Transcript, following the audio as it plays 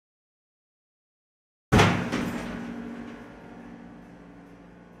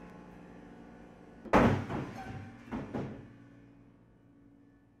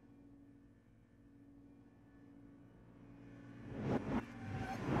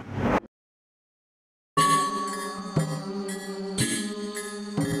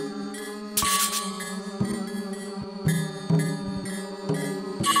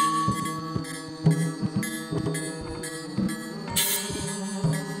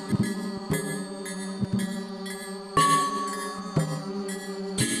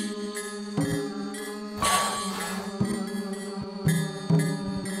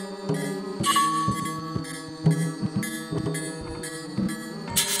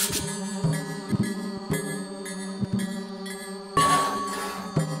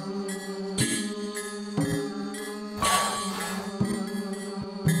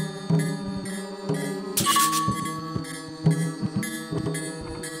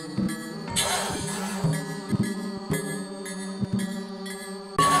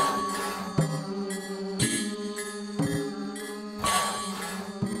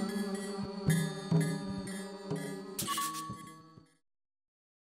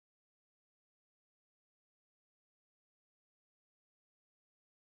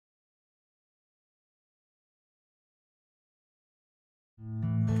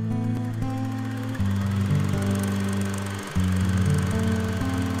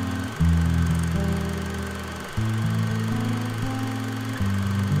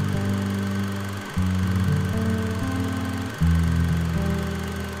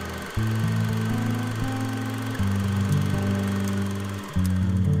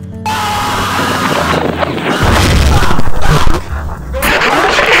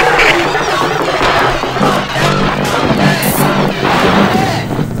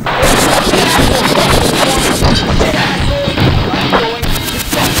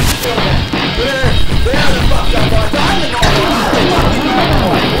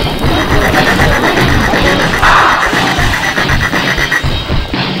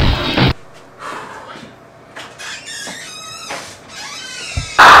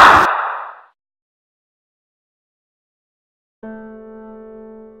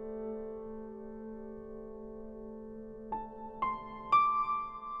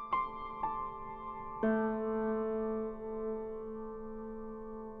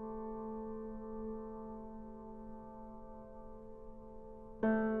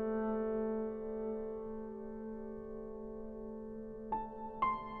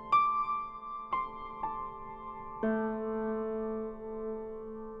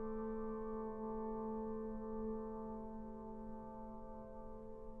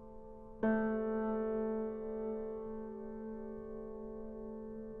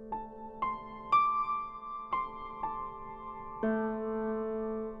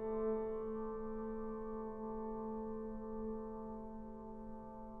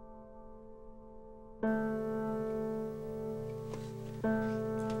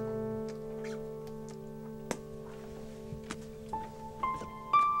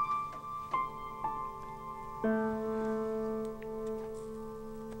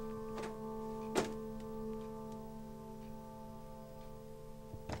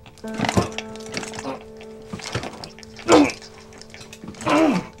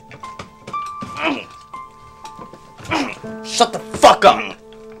shut the fuck up!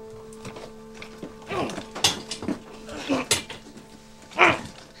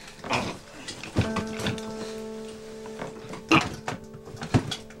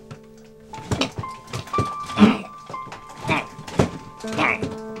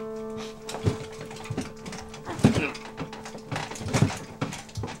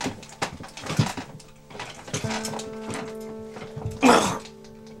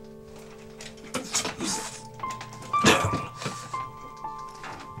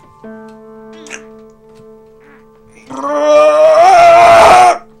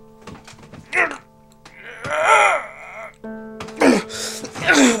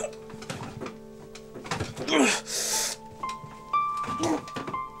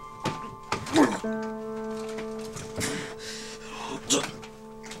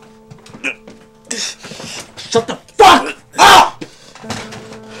 Shut the fuck up!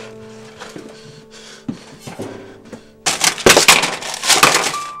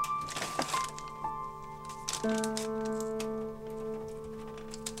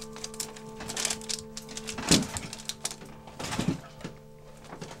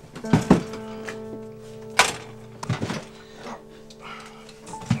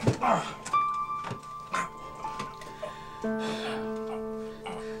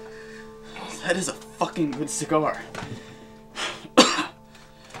 That is a fucking good cigar.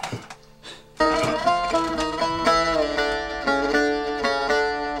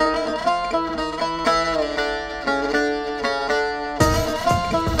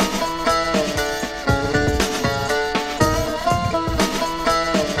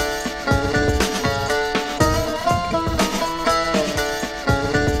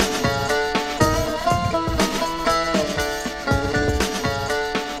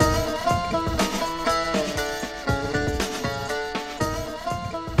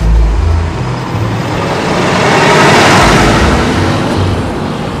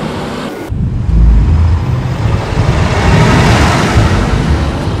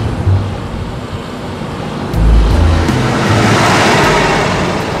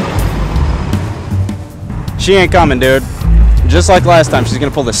 She ain't coming, dude. Just like last time, she's gonna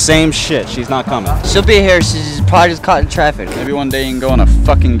pull the same shit. She's not coming. She'll be here. She's probably just caught in traffic. Maybe one day you can go on a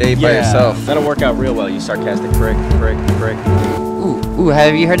fucking date by yourself. That'll work out real well, you sarcastic prick. Ooh,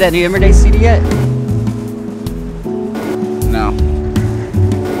 have you heard that new Emmerdale CD yet? No.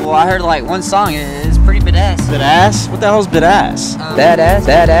 Well, I heard like one song. It's pretty badass. Badass? What the hell's badass?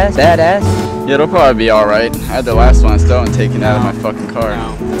 Badass. Yeah, it'll probably be alright. I had the last one, I still haven't taken it out of my fucking car.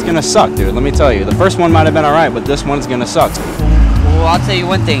 No. It's gonna suck, dude. Let me tell you. The first one might have been alright, but this one's gonna suck. Well, I'll tell you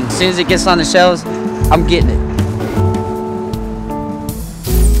one thing. As soon as it gets on the shelves, I'm getting it.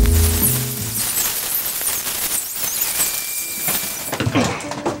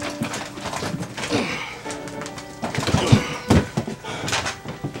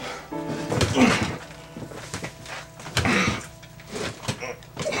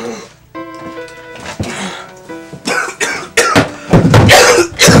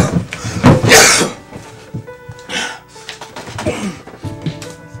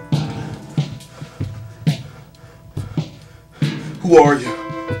 Who are you?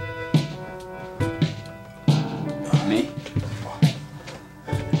 Me?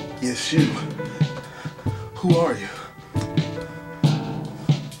 Yes, you. Who are you?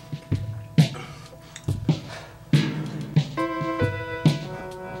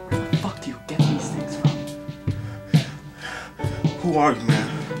 Where the fuck do you get these things from? Who are you,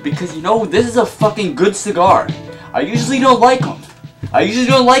 man? Because you know, this is a fucking good cigar. I usually don't like them. I usually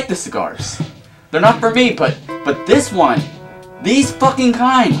don't like the cigars. They're not for me, but this one, these fucking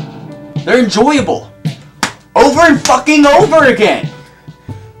kind, they're enjoyable. Over and fucking over again.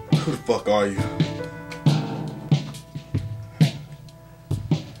 Who the fuck are you?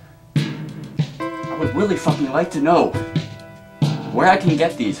 I would really fucking like to know where I can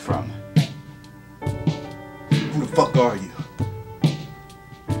get these from. Who the fuck are you?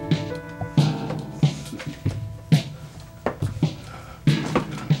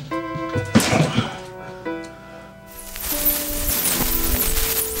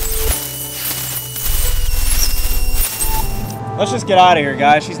 Let's just get out of here,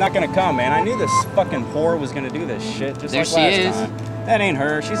 guys. She's not gonna come, man. I knew this fucking whore was gonna do this shit just There like she last is. time. That ain't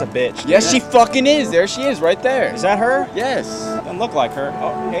her. She's a bitch. Yes, she fucking is. There she is, right there. Is that her? Yes. Doesn't look like her.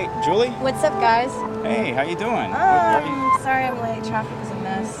 Oh, hey, Julie. What's up, guys? Hey, how you doing? Sorry I'm late. Traffic was a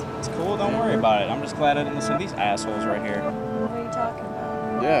mess. It's cool. Don't worry about it. I'm just glad I didn't listen to these assholes right here. What are you talking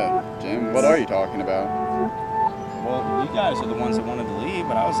about? Yeah, Jim, what are you talking about? Well, you guys are the ones that wanted to leave,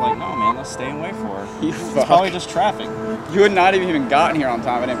 but I was like, no, man, let's stay and wait for her. You It's fuck. probably just traffic. You would not have even gotten here on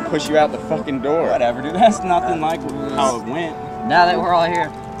time. I didn't push you out the fucking door. Whatever, dude. That's nothing like how it went. Now that we're all here,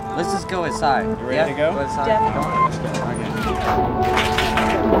 let's just go inside. You ready to go? Go inside. Definitely. Let's go.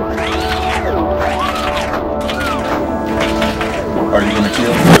 Are you gonna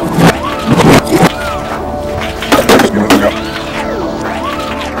kill?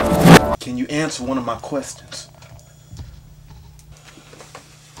 Can you answer one of my questions?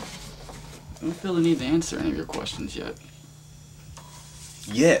 I don't feel the need to answer any of your questions yet.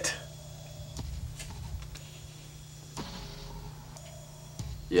 Yet.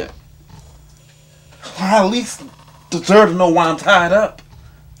 Yeah. Well, I at least deserve to know why I'm tied up.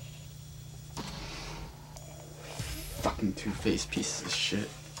 Fucking two-faced pieces of shit.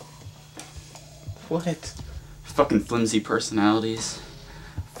 What? Fucking flimsy personalities.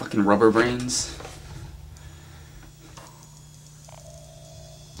 Fucking rubber brains.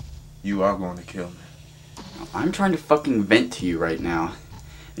 You are going to kill me. I'm trying to fucking vent to you right now.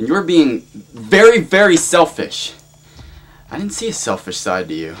 And you're being very, very selfish. I didn't see a selfish side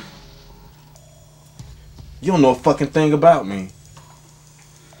to you. You don't know a fucking thing about me.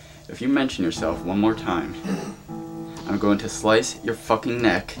 If you mention yourself one more time, I'm going to slice your fucking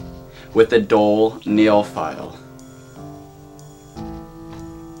neck with a dull nail file.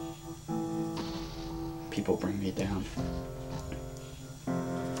 People bring me down.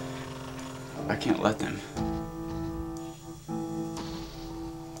 I can't let them.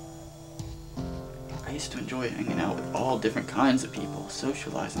 I used to enjoy hanging out with all different kinds of people,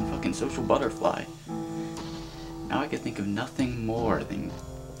 socializing, fucking social butterfly. Now I can think of nothing more than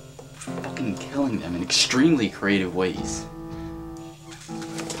fucking killing them in extremely creative ways.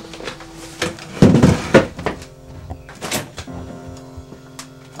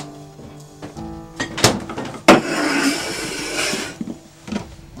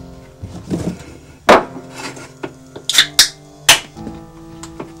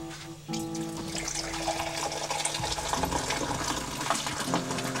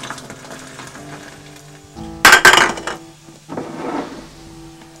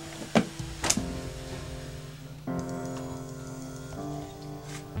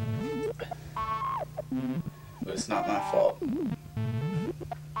 But it's not my fault.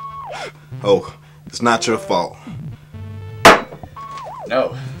 Oh, it's not your fault.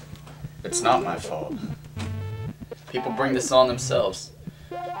 No, it's not my fault. People bring this on themselves.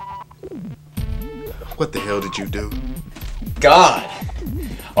 What the hell did you do? God,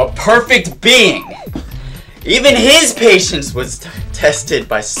 a perfect being. Even his patience was tested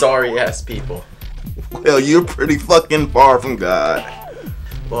by sorry ass people. Well, you're pretty fucking far from God.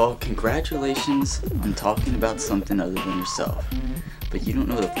 Well, congratulations on talking about something other than yourself. But you don't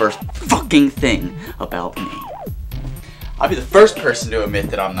know the first fucking thing about me. I'll be the first person to admit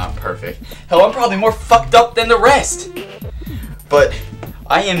that I'm not perfect. Hell, I'm probably more fucked up than the rest. But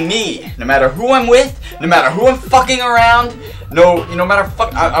I am me. No matter who I'm with, no matter who I'm fucking around, no matter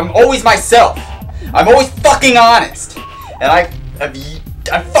I'm always myself. I'm always fucking honest. And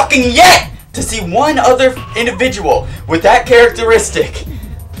I'm fucking yet to see one other individual with that characteristic.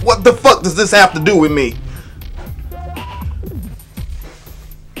 What the fuck does this have to do with me?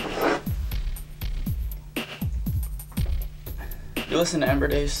 You listen to Ember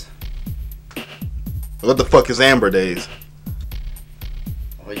Days? What the fuck is Amber Days?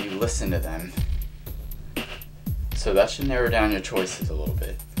 Well, you listen to them. So that should narrow down your choices a little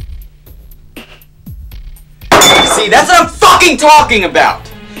bit. See, that's what I'm fucking talking about!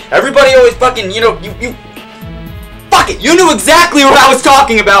 Everybody always fucking, you fuck it! You knew exactly what I was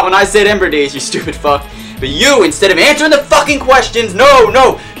talking about when I said Ember Days, you stupid fuck. But you, instead of answering the fucking questions,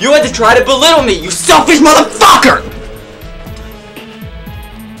 no, you had to try to belittle me, you selfish motherfucker!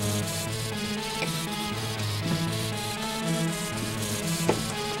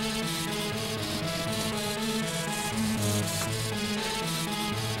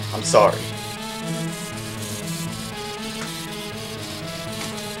 I'm sorry.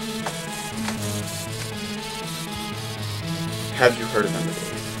 Have you heard of Ember Days?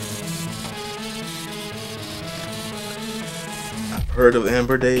 I've heard of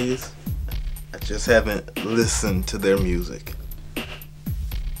Amber Days. I just haven't listened to their music.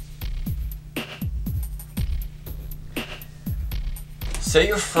 Say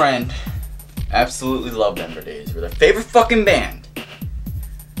your friend absolutely loved Ember Days. We're their favorite fucking band.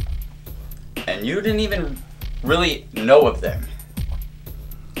 And you didn't even really know of them.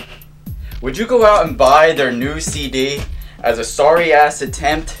 Would you go out and buy their new CD as a sorry-ass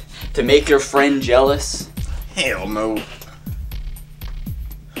attempt to make your friend jealous? Hell no.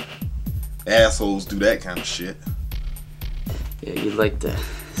 Assholes do that kind of shit. Yeah, you'd like to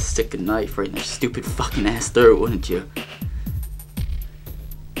stick a knife right in their stupid fucking ass throat, wouldn't you?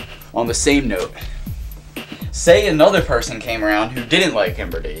 On the same note, say another person came around who didn't like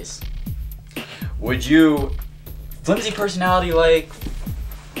Ember Days. Would you, flimsy personality like,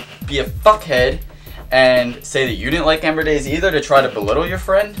 be a fuckhead and say that you didn't like Ember Days either to try to belittle your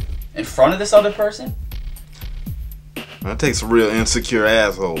friend in front of this other person? That takes a real insecure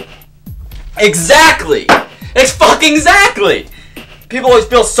asshole. Exactly! It's fucking exactly! People always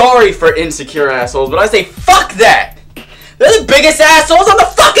feel sorry for insecure assholes, but I say fuck that! They're the biggest assholes on the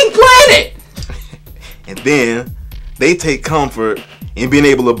fucking planet! And then they take comfort in being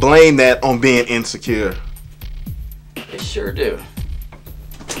able to blame that on being insecure. They sure do.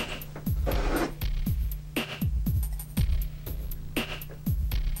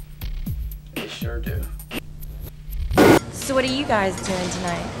 They sure do. So what are you guys doing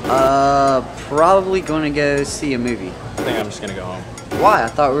tonight? Probably gonna go see a movie. I think I'm just gonna go home. Why? I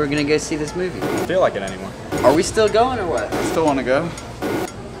thought we were gonna go see this movie. I don't feel like it anymore. Are we still going or what? Still wanna go?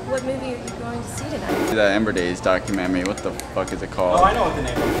 What movie are you going to see tonight? That Ember Days documentary, what the fuck is it called? Oh, I know what the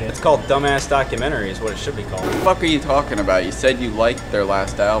name of it is. It's called Dumbass Documentary is what it should be called. What the fuck are you talking about? You said you liked their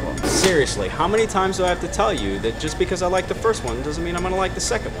last album. Seriously, how many times do I have to tell you that just because I like the first one doesn't mean I'm gonna like the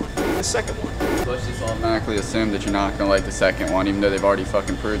second one? The second one. Let's just automatically assume that you're not gonna like the second one, even though they've already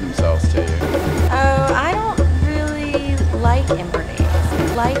fucking proved themselves to you. Oh, I don't really like Ember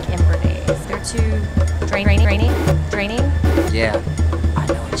Days. Like Ember Days. They're too draining. Yeah, I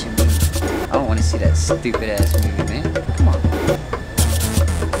know what you mean. I don't want to see that stupid ass movie, man. Come on.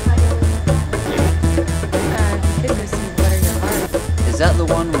 You could go see What Are Your Hearts? Is that the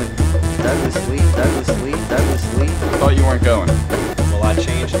one with Douglas Lee? I thought you weren't going. Well, I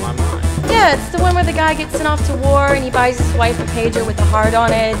changed my mind. Yeah, it's the one where the guy gets sent off to war and he buys his wife a pager with a heart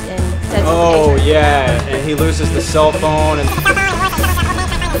on it and says Oh, it's a pager. yeah, and he loses the cell phone and...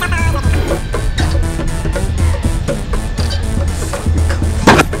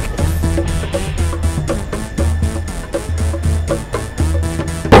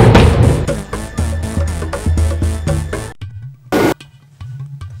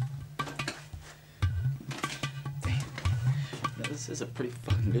 This is a pretty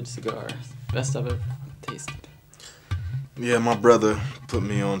fucking good cigar. It's the best I've ever tasted. Yeah, my brother put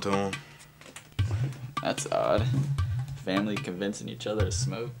me onto him. That's odd. Family convincing each other to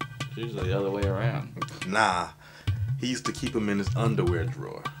smoke. It's usually the other way around. Nah, he used to keep them in his underwear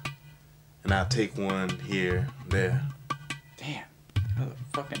drawer. And I'd take one here, there. Damn. Another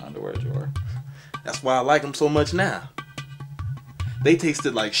fucking underwear drawer. That's why I like them so much now. They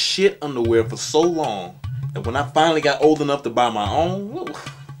tasted like shit underwear for so long. And when I finally got old enough to buy my own, woo,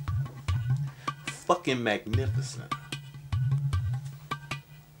 fucking magnificent.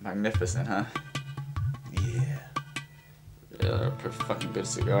 Magnificent, huh? Yeah. Yeah, they're a pretty fucking good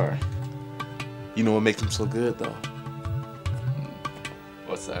cigar. You know what makes them so good, though?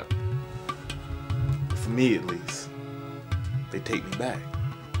 What's that? For me, at least, they take me back.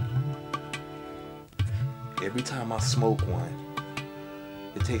 Every time I smoke one,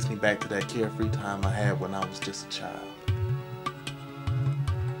 it takes me back to that carefree time I had when I was just a child.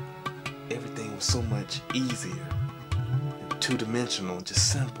 Everything was so much easier, and two-dimensional, and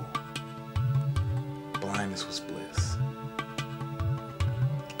just simple. Blindness was bliss.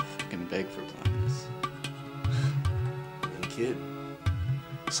 Fucking beg for blindness. Ain't kidding.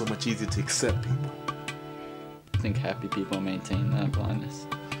 So much easier to accept people. I think happy people maintain that blindness.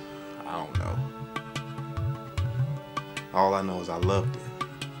 I don't know. All I know is I loved it.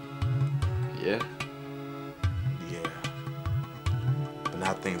 Yeah. Yeah. But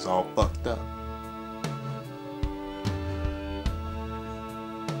now things all fucked up.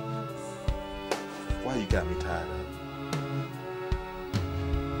 Why you got me tied up?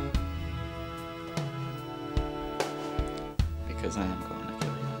 Because I am going to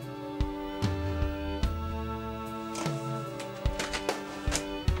kill you.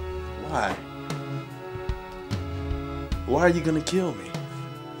 Why? Why are you gonna kill me?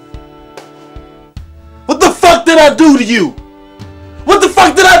 What the fuck did I do to you? What the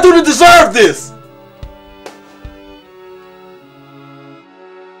fuck did I do to deserve this?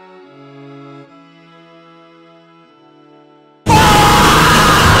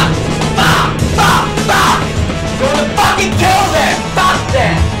 Gonna fucking kill them! Fuck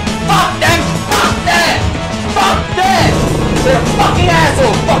them! Fuck them! Fuck them! Fuck them! They're fucking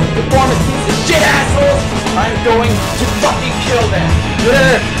assholes! Fucking conformist piece of shit assholes! I'm going to fucking kill them!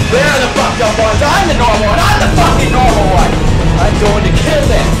 They're the fucked up ones! I'm the normal one! I'm the fucking normal one! I'm going to kill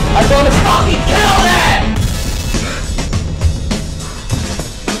them! I'm going to fucking kill them!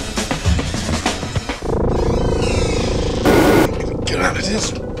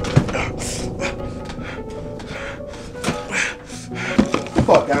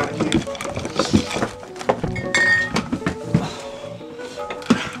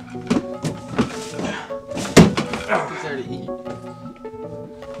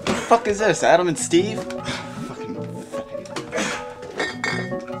 fuck is this? Adam and Steve? Fucking.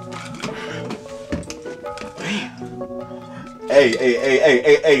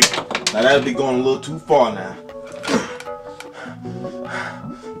 Hey. Now that'll be going a little too far now.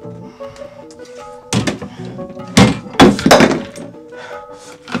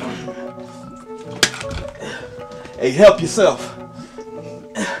 Hey, help yourself.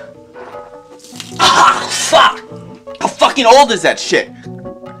 Ah, fuck! How fucking old is that shit?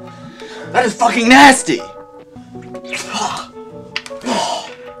 That is fucking nasty!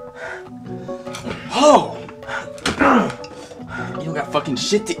 Oh! You don't got fucking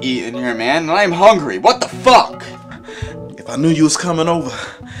shit to eat in here, man, and I'm hungry. What the fuck? If I knew you was coming over,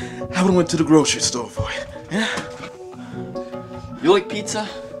 I would've went to the grocery store for you. Yeah? You like pizza?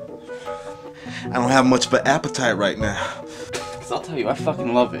 I don't have much of an appetite right now. Cause I'll tell you, I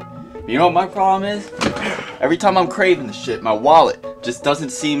fucking love it. But you know what my problem is? Every time I'm craving the shit, my wallet just doesn't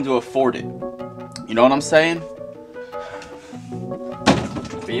seem to afford it. You know what I'm saying?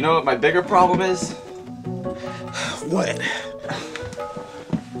 But you know what my bigger problem is? What?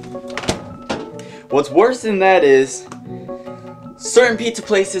 What's worse than that is certain pizza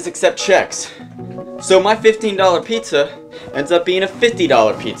places accept checks. So my $15 pizza ends up being a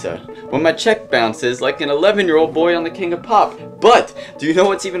 $50 pizza when my check bounces like an 11-year-old boy on the King of Pop. But do you know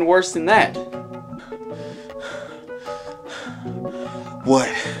what's even worse than that? What?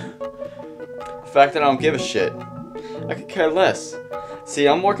 The fact that I don't give a shit. I could care less. See,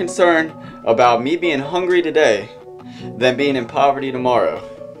 I'm more concerned about me being hungry today than being in poverty tomorrow.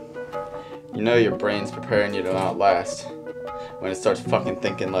 You know your brain's preparing you to outlast when it starts fucking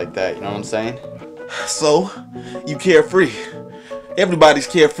thinking like that, you know what I'm saying? So, you carefree. Everybody's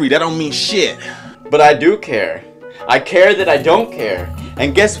carefree. That don't mean shit. But I do care. I care that I don't care.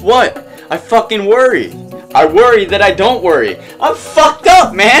 And guess what? I fucking worry. I worry that I don't worry. I'm fucked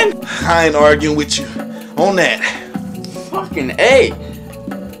up, man! I ain't arguing with you on that. Fucking A.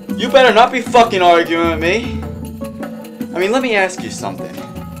 You better not be fucking arguing with me. I mean, let me ask you something.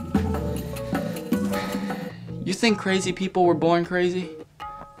 You think crazy people were born crazy?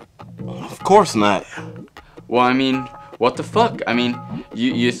 Of course not. Well, I mean, what the fuck? I mean,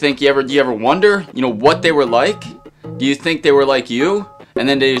 you think do you ever wonder, you know, what they were like? Do you think they were like you? And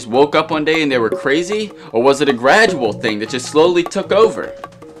then they just woke up one day and they were crazy? Or was it a gradual thing that just slowly took over?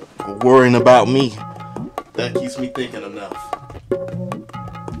 Worrying about me. That keeps me thinking enough. I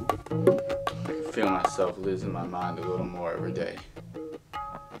can feel myself losing my mind a little more every day.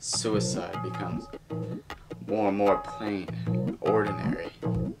 Suicide becomes more and more plain, ordinary.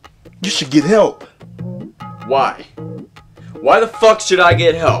 You should get help. Why? Why the fuck should I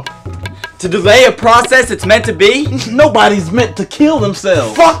get help? To delay a process it's meant to be? Nobody's meant to kill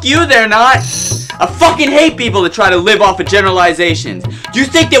themselves. Fuck you, they're not! I fucking hate people that try to live off of generalizations. Do you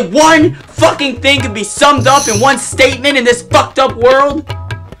think that one fucking thing could be summed up in one statement in this fucked up world?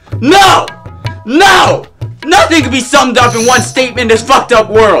 No! No! Nothing could be summed up in one statement in this fucked up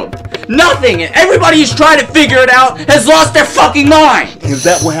world. Nothing! And everybody who's trying to figure it out has lost their fucking mind! Is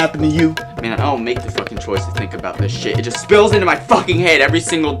that what happened to you? Man, I don't make the fucking choice to think about this shit. It just spills into my fucking head every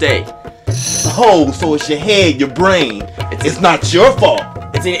single day. Oh, so it's your head, your brain. It's not your fault.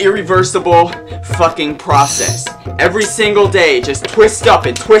 It's an irreversible fucking process. Every single day, just twist up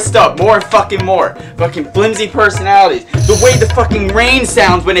and twist up more and fucking more. Fucking flimsy personalities. The way the fucking rain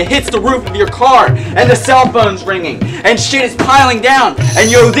sounds when it hits the roof of your car and the cell phone's ringing and shit is piling down and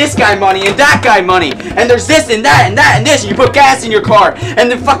you owe this guy money and that guy money and there's this and that and that and this and you put gas in your car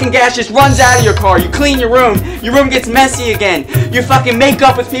and the fucking gas just runs out of your car. You clean your room gets messy again. You fucking make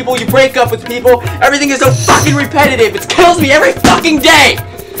up with people, you break up with people. Everything is so fucking repetitive. It kills me every fucking day.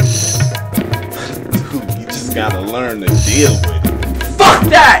 Dude, you just gotta learn to deal with it. Fuck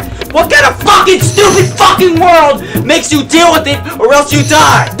that! What kind of fucking stupid fucking world makes you deal with it or else you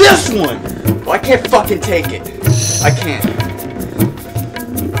die? This one! Well, I can't fucking take it. I can't.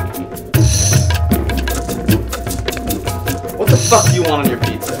 What the fuck do you want on your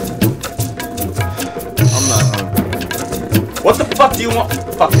pizza? I'm not hungry. What the fuck do you want?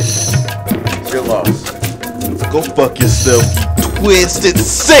 Fuck it. It's your loss. Go fuck yourself, you twisted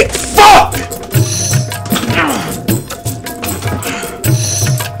sick fuck!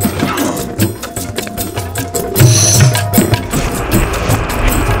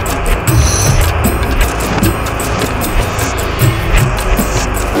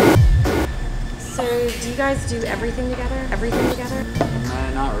 Do you guys do everything together? Everything together?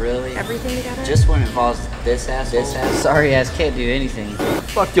 No, not really. Everything together? Just when it involves this asshole. Sorry ass can't do anything.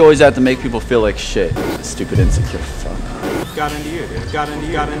 Fuck, you always have to make people feel like shit. Stupid insecure fuck. Got into you, dude. Got into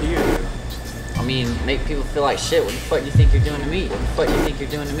you, dude. I'm mean, make people feel like shit. What the fuck do you think you're doing to me? What the fuck do you think you're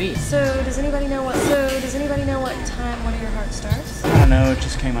doing to me? So does anybody know what time One of Your Heart starts? I don't know, it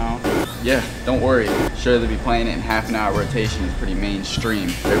just came out. Yeah, don't worry. Sure, they'll be playing it in half-an-hour rotation. It's pretty mainstream.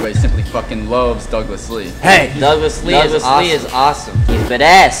 Everybody simply fucking loves Douglas Lee. Hey, Douglas Lee is awesome. He's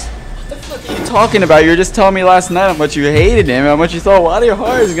badass. What the fuck are you talking about? You were just telling me last night how much you hated him, how much you thought One of Your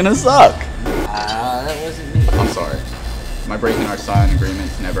Heart is gonna suck. That wasn't me. I'm sorry. Am I breaking our silent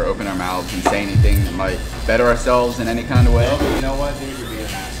agreement to never open our mouths and say anything that might better ourselves in any kind of way? Well, you know what, dude? You're being an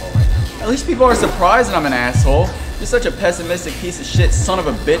asshole right now. At least people are surprised that I'm an asshole. You're such a pessimistic piece of shit son of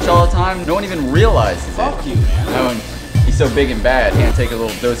a bitch all the time. No one even realizes it. Fuck you, man. No one, he's so big and bad, can't take a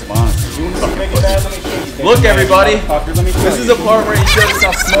little dose of honesty. You want to see big and bad? Let me show you big Look, and bad, everybody, motherfucker. Let me show this is you. a part where he shows us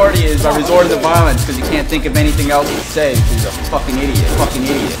how smart he is by resorting to violence because he can't think of anything else to say because he's a fucking idiot. Fucking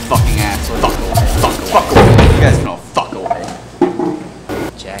idiot. Fucking asshole. Fuck away. Fuck away. You guys can all fuck away.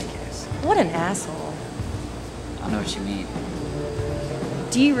 Jackass. What an asshole. I know what you mean.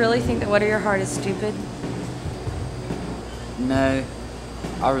 Do you really think that One of Your Heart is stupid? No,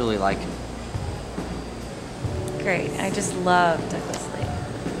 I really like him. Great. I just love Douglas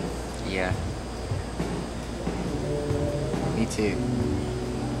Lee. Yeah. Me too.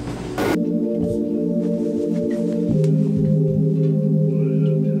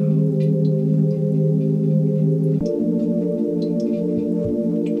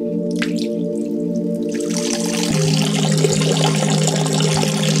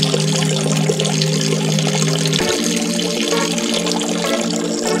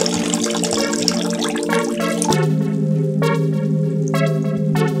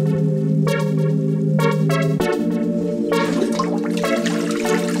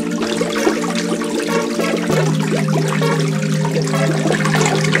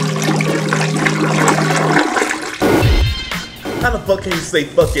 How the fuck can you say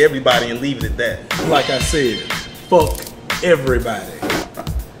fuck everybody and leave it at that? Like I said, fuck everybody.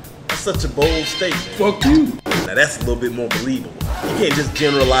 That's such a bold statement. Fuck you. Now that's a little bit more believable. You can't just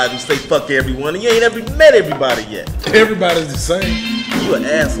generalize and say fuck everyone and you ain't ever met everybody yet. Everybody's the same. You an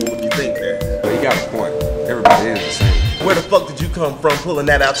asshole if you think that. Well, you got a point. Everybody is the same. Where the fuck did you come from pulling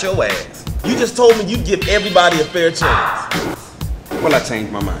that out your ass? You just told me you'd give everybody a fair chance. Well, I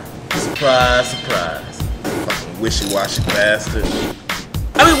changed my mind. Surprise, surprise. Fucking wishy-washy bastard.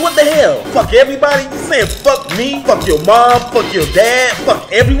 I mean, what the hell? Fuck everybody? You saying fuck me? Fuck your mom? Fuck your dad?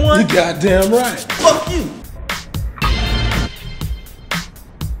 Fuck everyone? You goddamn right. Fuck you.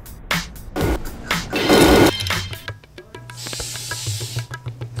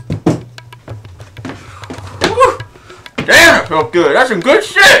 Damn, it felt good. That's some good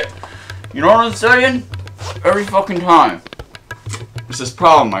shit. You know what I'm saying? Every fucking time. There's this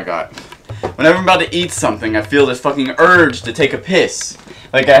problem I got. Whenever I'm about to eat something, I feel this fucking urge to take a piss.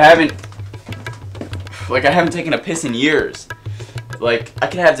 Like I haven't taken a piss in years. Like I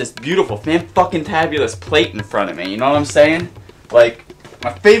could have this beautiful, fan-fucking-tabulous plate in front of me. You know what I'm saying? Like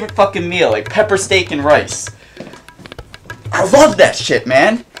my favorite fucking meal, like pepper steak and rice. I love that shit,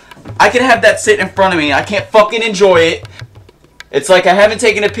 man. I could have that sit in front of me. I can't fucking enjoy it. It's like I haven't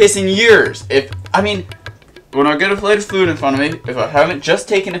taken a piss in years. When I get a plate of food in front of me, if I haven't just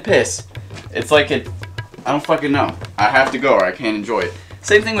taken a piss, it's like I don't fucking know. I have to go or I can't enjoy it.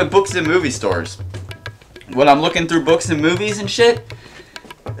 Same thing with books and movie stores. When I'm looking through books and movies and shit,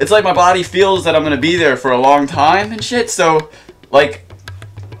 it's like my body feels that I'm gonna be there for a long time and shit, so, like,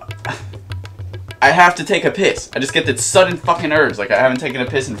 I have to take a piss. I just get that sudden fucking urge, like I haven't taken a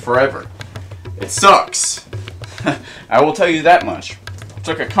piss in forever. It sucks. I will tell you that much. It's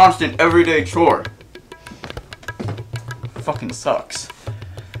like a constant, everyday chore. It fucking sucks.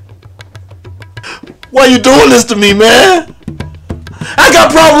 Why you doing this to me, man? I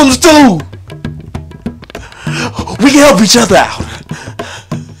got problems too. We can help each other out.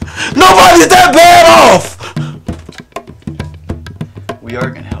 Nobody's that bad off. We are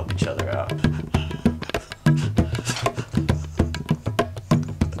gonna help each other out.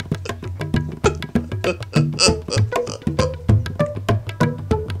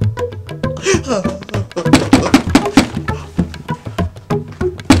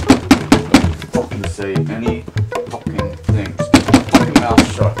 Fucking say any fucking things. Fucking mouth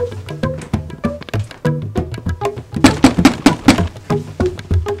shut.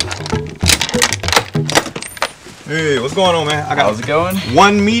 Hey, what's going on, man? I got How's it going?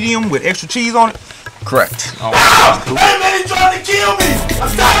 one medium with extra cheese on it. Correct. Oh, Hey man, he's trying to kill me. I'm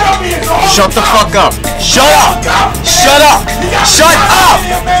tired of being so. Shut the fuck up! Shut up! Shut up! Shut up!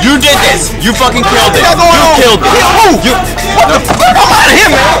 You did this! You fucking killed it! You killed it! You what the fuck? I'm out of here,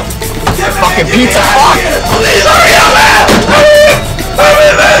 man! Fucking pizza fuck! Police, hurry up, man!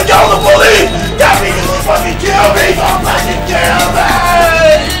 Hurry, man! Call the police!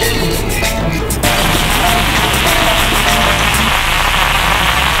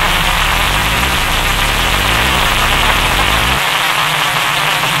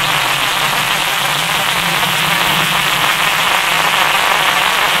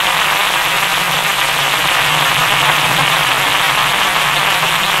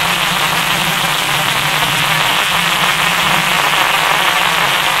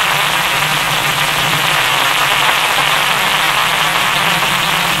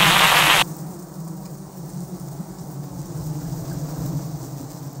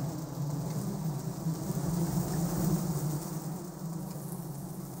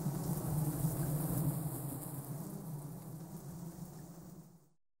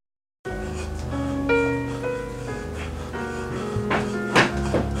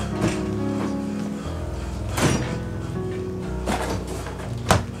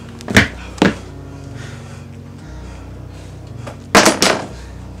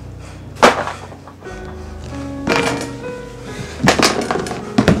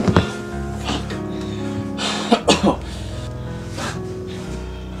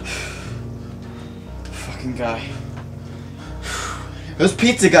 guy. Those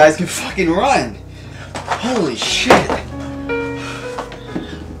pizza guys can fucking run. Holy shit.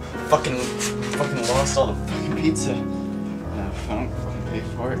 Fucking lost all the fucking pizza. I don't fucking pay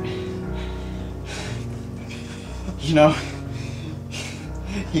for it. You know,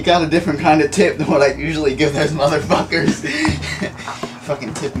 he got a different kind of tip than what I usually give those motherfuckers.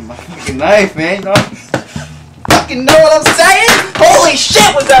 Fucking tipping my fucking knife, man. You know, fucking know what I'm saying? Holy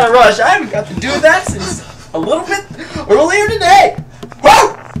shit, was that a rush? I haven't got to do that since a little bit earlier today.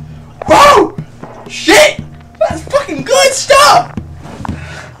 Whoa! Whoa! Shit! That's fucking good stuff!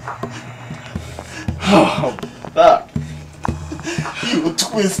 Oh, fuck. You were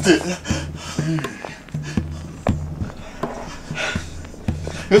twisted.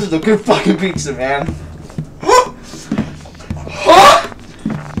 This is a good fucking pizza, man.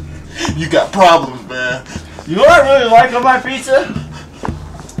 You got problems, man. You know what I really like on my pizza?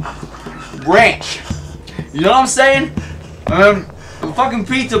 Ranch. You know what I'm saying? The fucking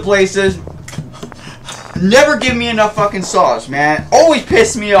pizza places never give me enough fucking sauce, man. Always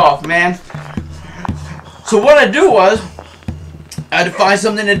piss me off, man. So what I do was, I had to find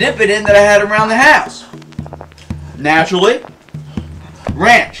something to dip it in that I had around the house. Naturally,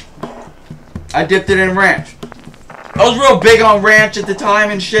 ranch. I dipped it in ranch. I was real big on ranch at the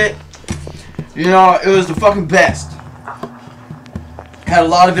time and shit. You know, it was the fucking best. Had a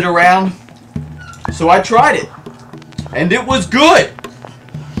lot of it around. So I tried it. And it was good.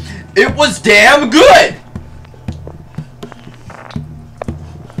 It was damn good.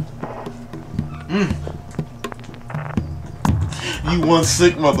 You one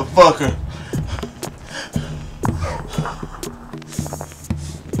sick motherfucker.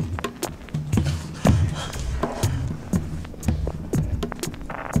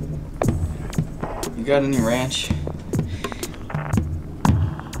 You got any ranch?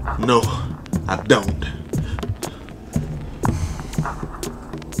 No, I don't.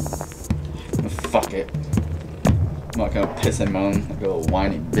 Fuck it. I'm not gonna piss and moan like a little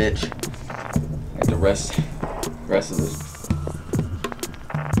whiny bitch. Like the rest of this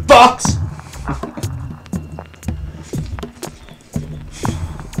fucks!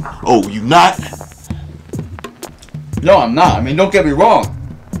 Oh, you not? No, I'm not. I mean, don't get me wrong.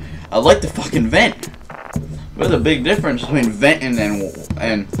 I like to fucking vent. There's a big difference between venting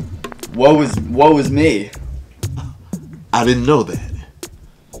and woe is me. I didn't know that.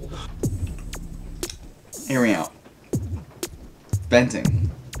 Hear me out. Venting.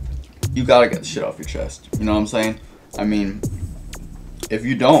 You gotta get the shit off your chest. You know what I'm saying? I mean, if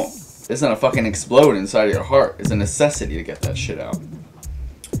you don't, it's gonna fucking explode inside of your heart. It's a necessity to get that shit out.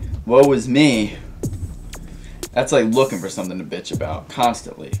 Woe is me. That's like looking for something to bitch about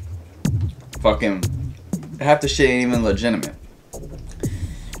constantly. Fucking half the shit ain't even legitimate.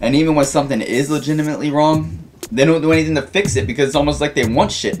 And even when something is legitimately wrong, they don't do anything to fix it because it's almost like they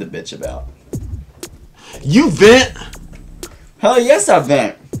want shit to bitch about. You vent? Hell yes, I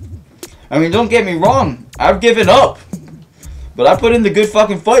vent. I mean, don't get me wrong. I've given up. But I put in the good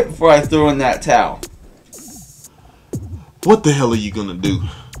fucking fight before I threw in that towel. What the hell are you gonna do?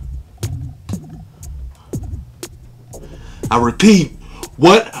 I repeat,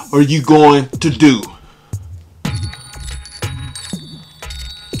 what are you going to do?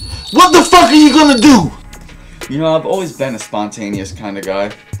 What the fuck are you gonna do? You know, I've always been a spontaneous kind of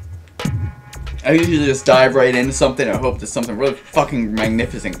guy. I usually just dive right into something and hope that something really fucking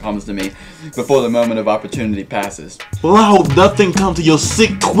magnificent comes to me before the moment of opportunity passes. Well, I hope nothing comes to your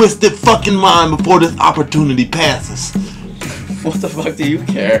sick, twisted fucking mind before this opportunity passes. What the fuck do you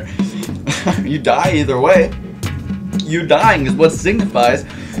care? You die either way. You dying is what signifies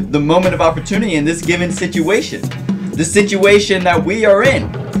the moment of opportunity in this given situation. The situation that we are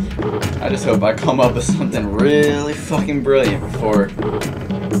in. I just hope I come up with something really fucking brilliant before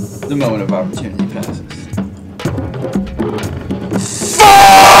the moment of opportunity passes.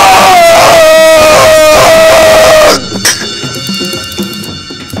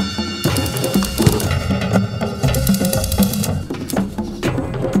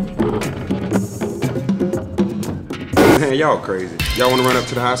 Man, y'all crazy. Y'all want to run up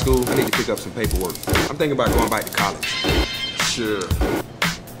to the high school? I need to pick up some paperwork. I'm thinking about going back to college. Sure.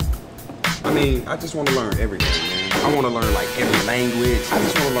 I mean, I just want to learn everything, man. I want to learn like every language. I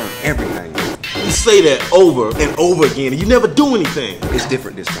just want to learn everything. You say that over and over again and you never do anything. It's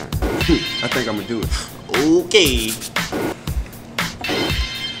different this time. I think I'm gonna do it. Okay.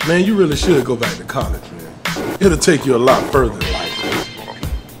 Man, you really should go back to college, man. It'll take you a lot further in life.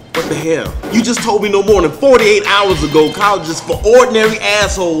 What the hell? You just told me no more than 48 hours ago college is for ordinary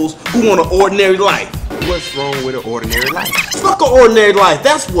assholes who want an ordinary life. What's wrong with an ordinary life? Fuck an ordinary life,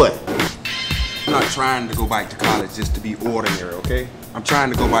 that's what. I'm not trying to go back to college just to be ordinary, okay? I'm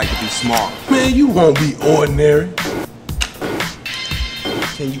trying to go back to be smart. Man, you won't be ordinary.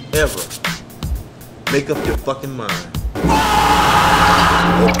 Can you ever make up your fucking mind?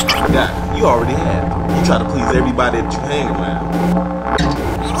 Oh, God, you already have. You try to please everybody that you hang around.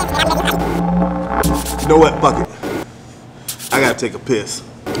 You know what? Fuck it. I gotta take a piss.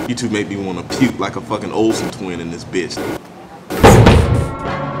 You two make me want to puke like a fucking Olsen twin in this bitch.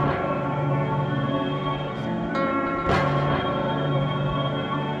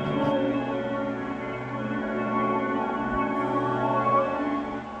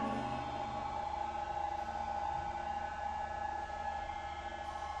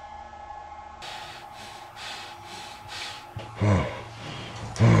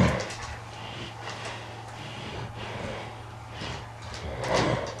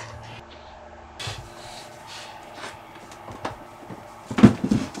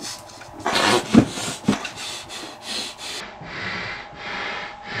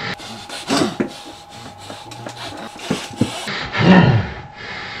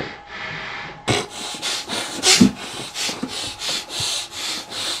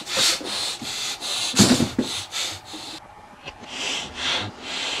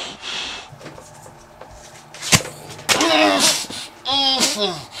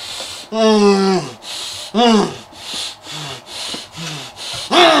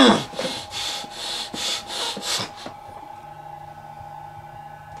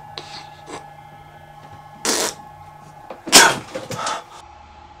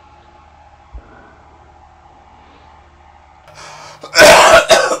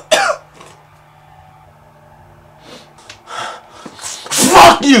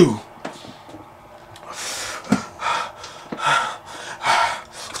 Fuck you!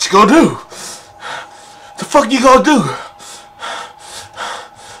 What you gonna do? The fuck you gonna do?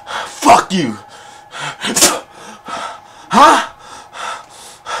 Fuck you! Huh?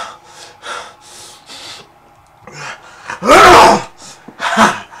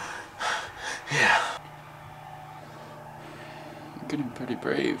 Yeah. You're getting pretty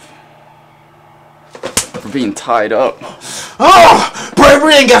brave. For being tied up. Oh!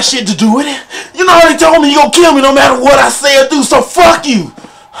 Bravery ain't got shit to do with it. You know they told me you gonna kill me no matter what I say or do, so fuck you!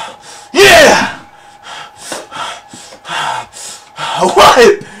 Yeah!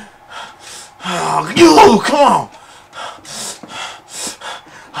 What? Oh, you, come on!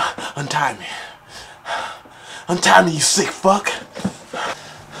 Untie me. Untie me, you sick fuck.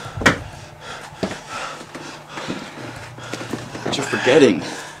 But you're forgetting.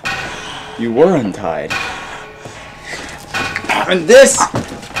 You were untied. And this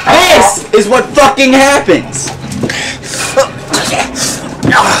is what fucking happens!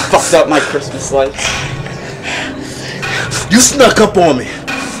 Fucked up my Christmas lights. You snuck up on me.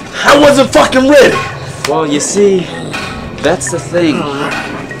 I wasn't fucking ready. Well, you see, that's the thing.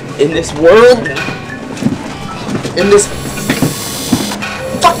 In this world, in this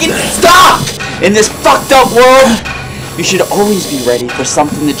fucking stop! In this fucked up world, you should always be ready for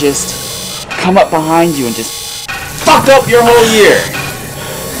something to just come up behind you and just fuck up your whole year.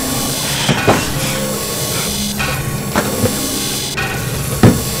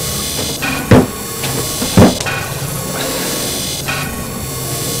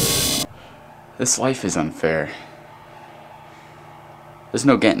 This life is unfair. There's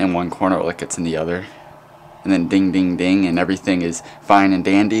no getting in one corner like it's in the other. And then ding ding ding and everything is fine and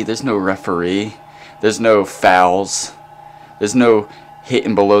dandy. There's no referee. There's no fouls. There's no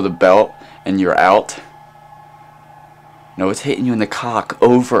hitting below the belt and you're out. No, it's hitting you in the cock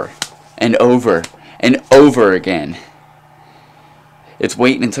over and over and over again. It's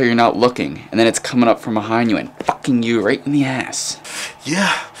waiting until you're not looking, and then it's coming up from behind you and fucking you right in the ass.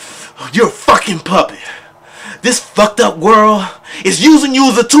 Yeah, you're a fucking puppet. This fucked up world is using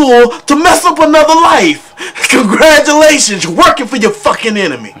you as a tool to mess up another life. Congratulations, you're working for your fucking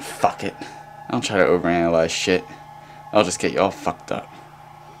enemy. Fuck it. Don't try to overanalyze shit. I'll just get you all fucked up.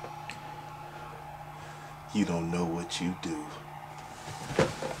 You don't know what you do.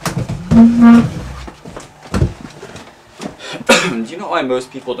 Do you know why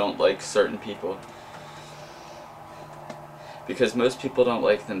most people don't like certain people? Because most people don't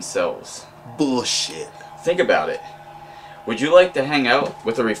like themselves. Bullshit. Think about it. Would you like to hang out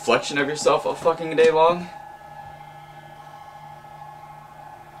with a reflection of yourself all fucking day long?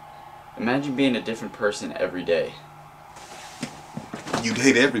 Imagine being a different person every day. You'd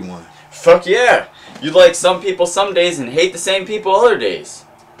hate everyone. Fuck yeah! You'd like some people some days and hate the same people other days.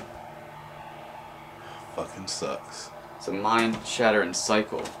 Fucking sucks. It's a mind-shattering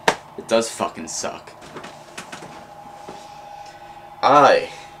cycle. It does fucking suck. I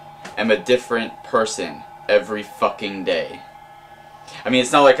am a different person every fucking day. I mean,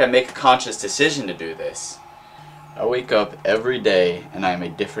 it's not like I make a conscious decision to do this. I wake up every day and I am a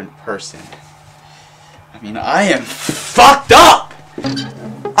different person. I mean, I am fucked up!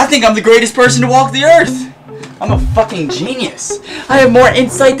 I think I'm the greatest person to walk the earth! I'm a fucking genius. I have more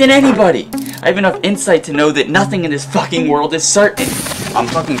insight than anybody. I have enough insight to know that nothing in this fucking world is certain. I'm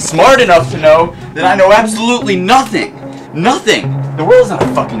fucking smart enough to know that I know absolutely nothing. Nothing! The world is not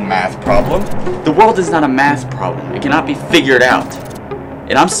a fucking math problem. The world is not a math problem. It cannot be figured out.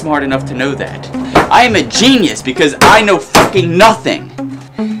 And I'm smart enough to know that. I am a genius because I know fucking nothing.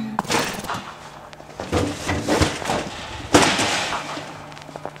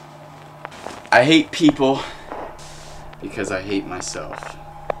 I hate people because I hate myself.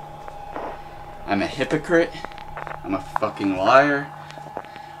 I'm a hypocrite. I'm a fucking liar.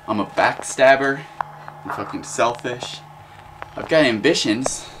 I'm a backstabber. I'm fucking selfish. I've got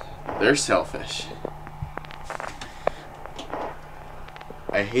ambitions. They're selfish.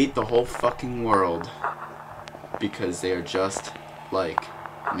 I hate the whole fucking world because they are just like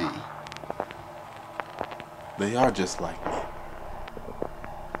me. They are just like me.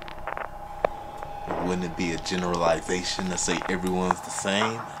 Wouldn't it be a generalization to say everyone's the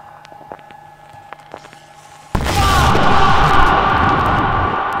same?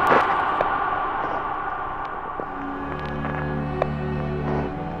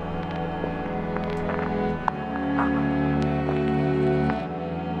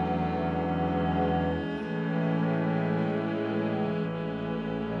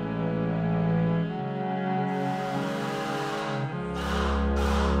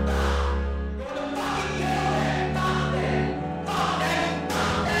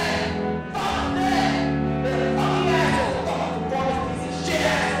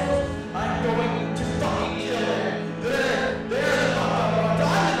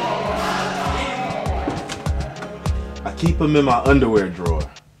 Keep them in my underwear drawer.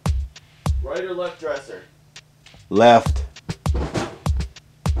 Right or left dresser? Left.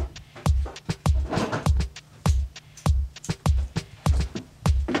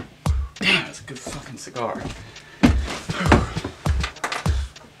 Damn, that's a good fucking cigar.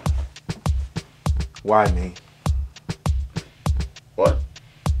 Why me? What?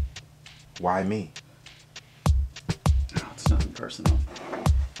 Why me? No, it's nothing personal.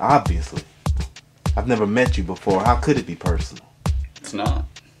 Obviously. I've never met you before. How could it be personal? It's not.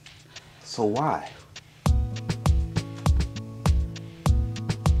 So why?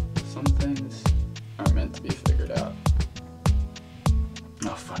 Some things aren't meant to be figured out.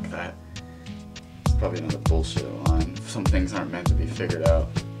 Oh, fuck that. It's probably another bullshit line. Some things aren't meant to be figured out.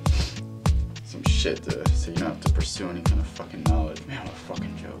 Some shit so you don't have to pursue any kind of fucking knowledge. Man, what a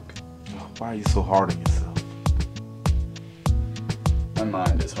fucking joke. Why are you so hard on yourself? My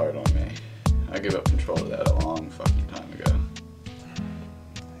mind is hard on me. I gave up control of that a long fucking time ago.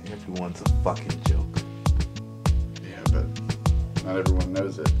 Everyone's a fucking joke. Yeah, but not everyone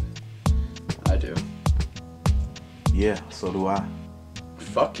knows it. I do. Yeah, so do I.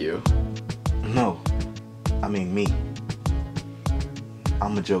 Fuck you. No, I mean me.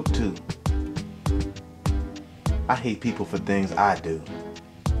 I'm a joke too. I hate people for things I do.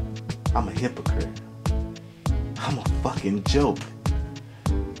 I'm a hypocrite. I'm a fucking joke.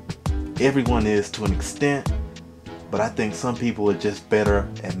 Everyone is to an extent, but I think some people are just better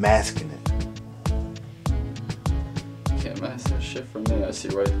at masking it. Can't mask that shit from me. I see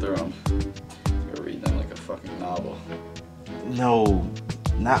right through them. I read them like a fucking novel. No,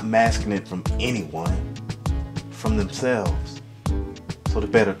 not masking it from anyone, from themselves, so they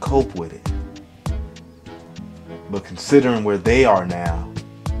better cope with it. But considering where they are now,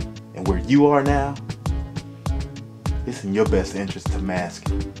 and where you are now, it's in your best interest to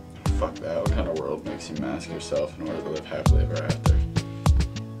mask it. Fuck that. What kind of world makes you mask yourself in order to live happily ever after?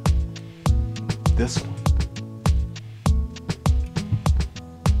 This one.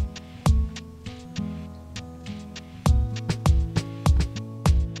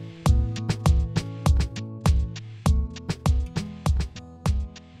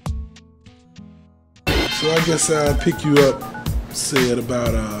 So I guess I'll pick you up, say at about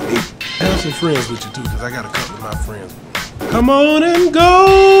 8. Have some friends with you too, because I got a couple of my friends with me. Come on and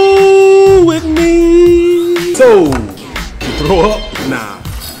go with me. So, you throw up? Nah.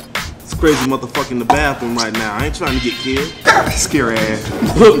 It's crazy motherfucker in the bathroom right now. I ain't trying to get killed. Scary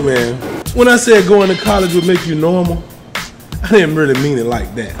ass. Look, man, when I said going to college would make you normal, I didn't really mean it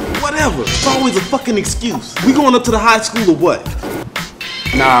like that. Whatever. It's always a fucking excuse. We going up to the high school or what?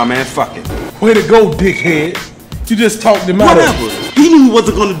 Nah, man, fuck it. Way to go, dickhead. You just talked him out of it. Whatever. He knew he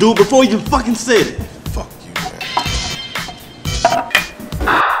wasn't gonna do it before he even fucking said it. Fuck you, man.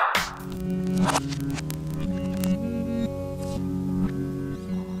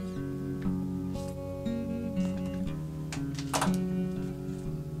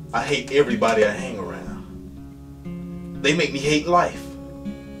 I hate everybody I hang around. They make me hate life.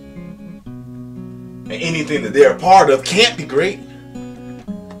 And anything that they're a part of can't be great.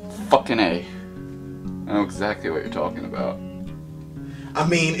 Fucking A. I know exactly what you're talking about. I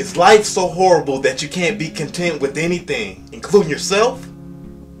mean, is life so horrible that you can't be content with anything, including yourself?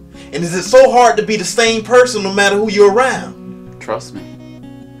 And is it so hard to be the same person no matter who you're around? Trust me.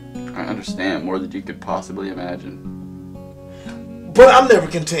 I understand more than you could possibly imagine. But I'm never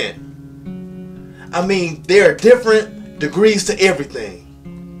content. I mean, there are different degrees to everything.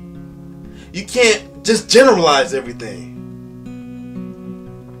 You can't just generalize everything.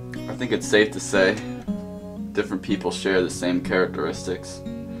 I think it's safe to say different people share the same characteristics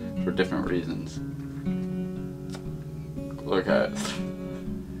for different reasons. Look at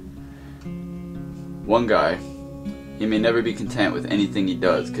one guy. He may never be content with anything he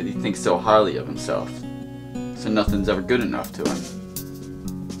does because he thinks so highly of himself, so nothing's ever good enough to him.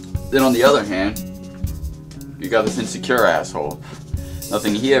 Then on the other hand, you got this insecure asshole.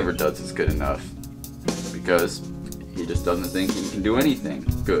 Nothing he ever does is good enough because he just doesn't think he can do anything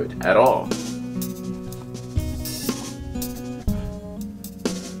good at all.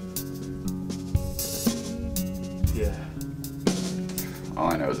 Yeah.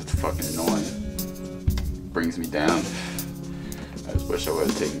 All I know is it's fucking annoying. Brings me down. I just wish I would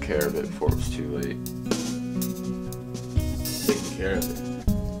have taken care of it before it was too late. Taking care of it.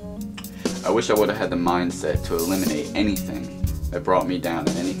 I wish I would have had the mindset to eliminate anything that brought me down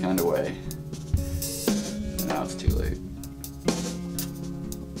in any kind of way. And now it's too late.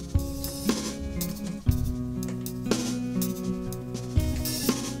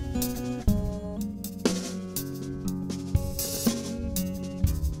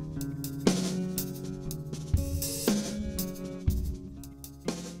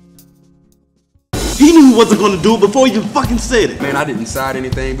 He knew he wasn't gonna do it before you fucking said it. Man, I didn't decide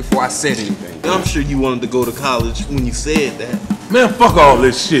anything before I said anything. And I'm sure you wanted to go to college when you said that. Man, fuck all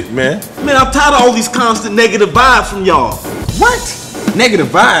this shit, man. Man, I'm tired of all these constant negative vibes from y'all. What? Negative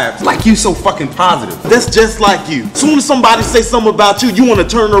vibes? Like you so fucking positive. That's just like you. Soon as somebody say something about you, you want to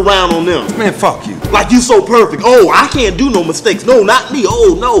turn around on them. Man, fuck you. Like you so perfect. Oh, I can't do no mistakes. No, not me.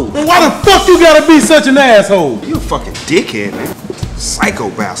 Oh, no. Well, why the fuck you gotta be such an asshole? You a fucking dickhead, man. Psycho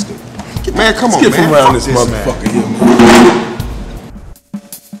bastard. Man, come on, Skip man. around Fuck this motherfucker man. here, man.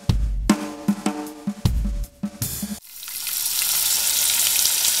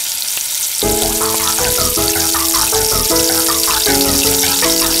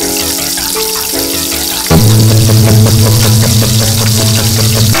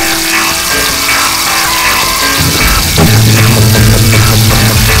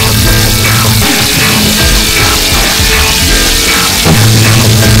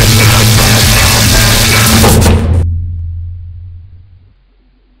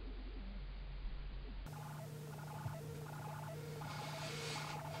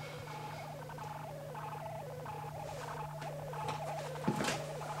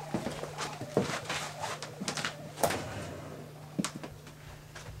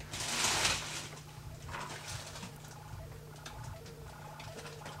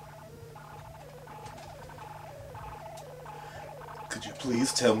 Could you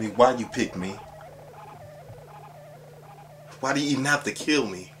please tell me why you picked me? Why do you even have to kill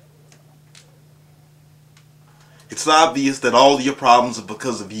me? It's obvious that all of your problems are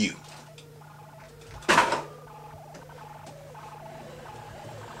because of you.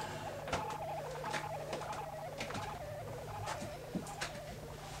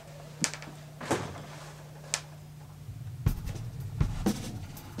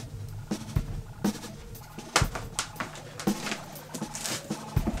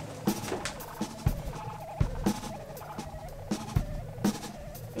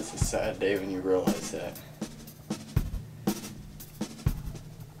 It's a sad day when you realize that.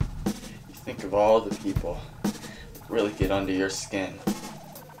 You think of all the people that really get under your skin.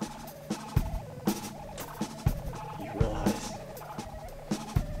 You realize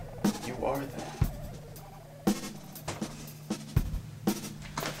you are them.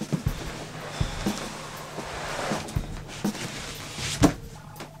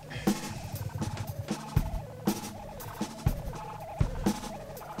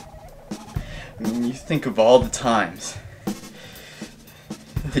 You think of all the times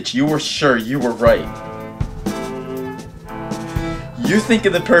that you were sure you were right. You think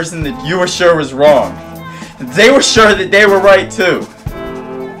of the person that you were sure was wrong. They were sure that they were right too.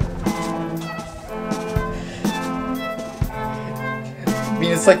 I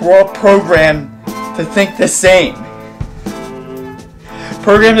mean, it's like we're all programmed to think the same.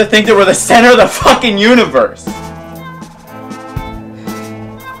 Programmed to think that we're the center of the fucking universe.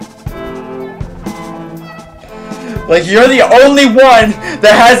 Like you're the only one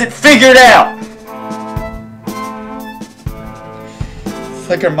that has it figured out. It's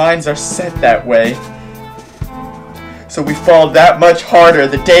like our minds are set that way. So we fall that much harder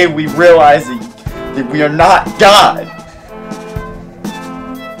the day we realize that we are not God.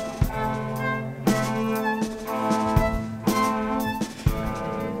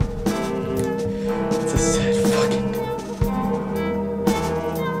 It's a sad fucking...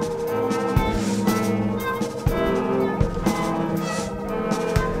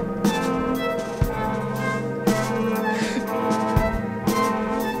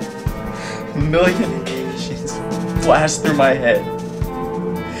 A million occasions flash through my head,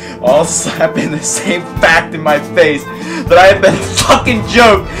 all slapping the same fact in my face that I have been a fucking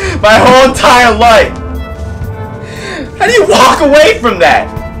joke my whole entire life. How do you walk away from that?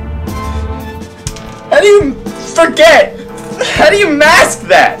 How do you forget? How do you mask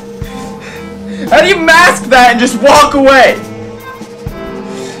that? How do you mask that and just walk away?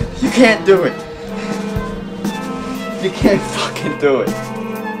 You can't do it. You can't fucking do it.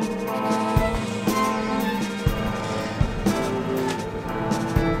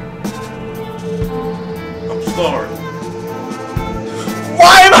 Sorry.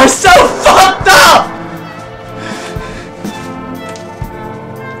 Why am I so fucked up?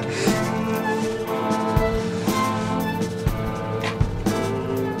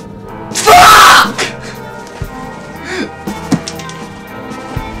 Fuck!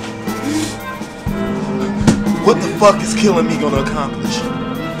 What the fuck is killing me gonna accomplish?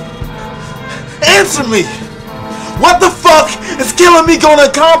 Answer me! What the fuck is killing me gonna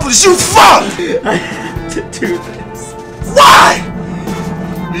accomplish? You fuck! I have to do this. Why?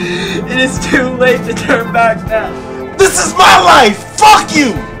 It is too late to turn back now. This is my life! Fuck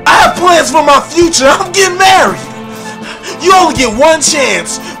you! I have plans for my future. I'm getting married. You only get one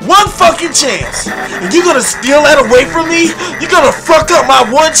chance. One fucking chance. And you're gonna steal that away from me? You're gonna fuck up my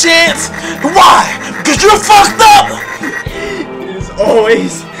one chance? Why? Because you're fucked up! It is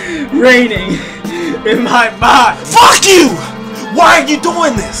always raining in my mind. Fuck you! Why are you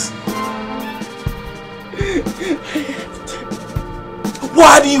doing this?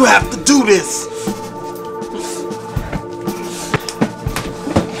 Why do you have to do this?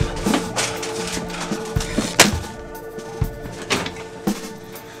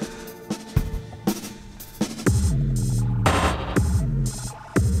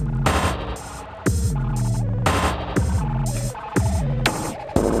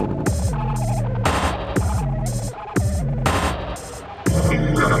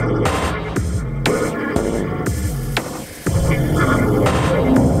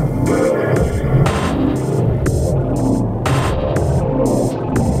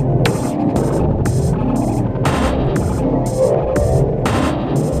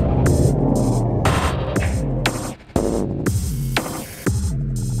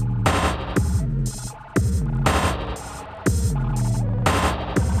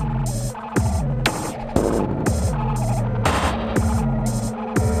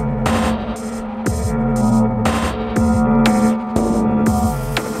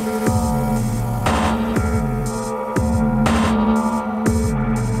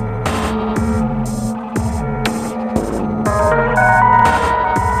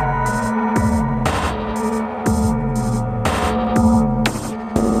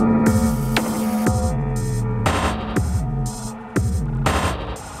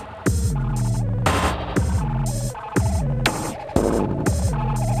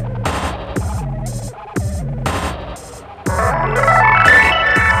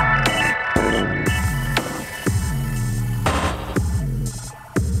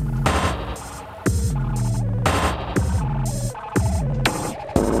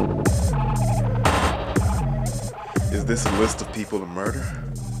 Is this a list of people to murder?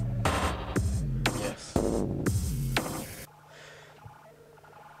 Yes.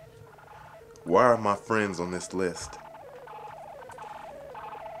 Why are my friends on this list?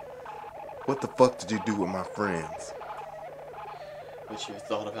 What the fuck did you do with my friends? What you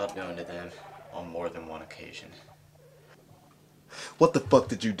thought about doing to them on more than one occasion. What the fuck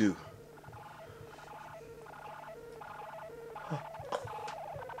did you do?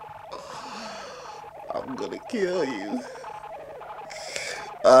 I'm gonna kill you.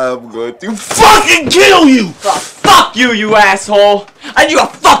 I'm going to fucking kill you! Oh, fuck you, you asshole! I did you a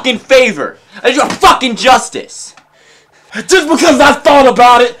fucking favor! I did you a fucking justice! Just because I thought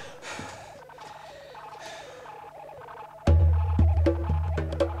about it!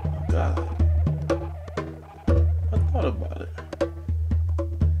 God. I thought about it.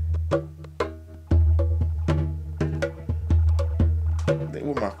 They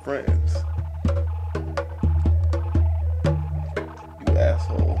were my friends.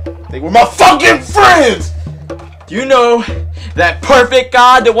 They were my fucking friends! Do you know that perfect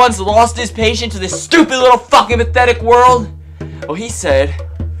God that once lost his patience to this stupid little fucking pathetic world? Well, he said,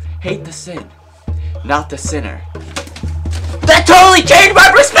 hate the sin, not the sinner. That totally changed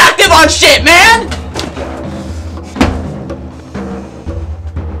my perspective on shit, man!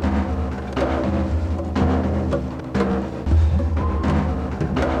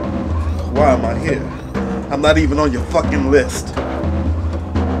 Why am I here? I'm not even on your fucking list.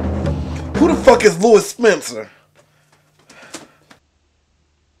 Who the fuck is Louis Spencer?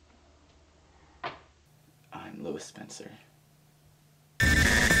 I'm Louis Spencer.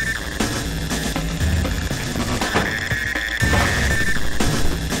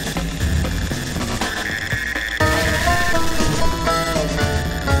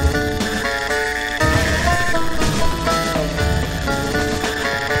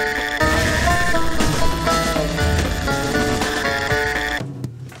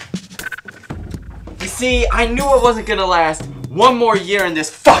 See, I knew it wasn't gonna last one more year in this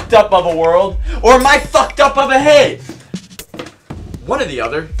fucked up of a world, or my fucked up of a head. One or the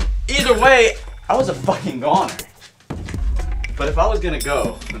other. Either way, I was a fucking goner. But if I was gonna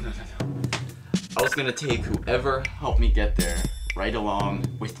go, I was gonna take whoever helped me get there right along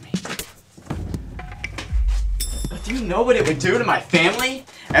with me. But do you know what it would do to my family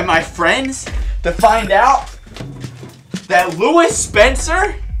and my friends to find out that Louis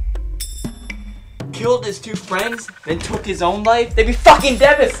Spencer killed his two friends, then took his own life? They'd be fucking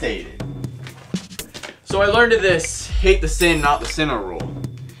devastated. So I learned of this hate the sin, not the sinner rule.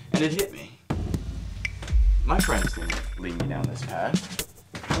 And it hit me. My friends didn't lead me down this path.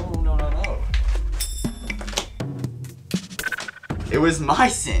 No. It was my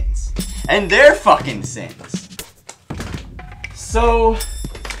sins. And their fucking sins. So,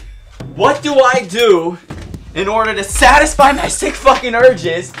 what do I do in order to satisfy my sick fucking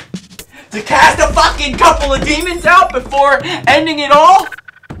urges to cast a fucking couple of demons out before ending it all?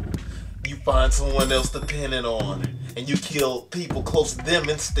 You find someone else to pin it on, and you kill people close to them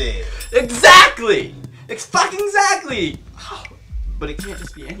instead. Exactly! It's fucking exactly! But it can't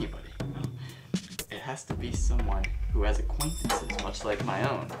just be anybody. It has to be someone who has acquaintances much like my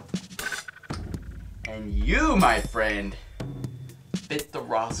own. And you, my friend, fit the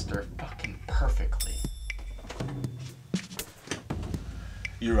roster fucking perfectly.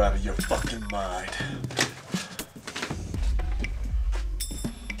 You're out of your fucking mind.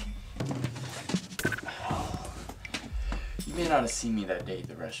 You may not have seen me that day at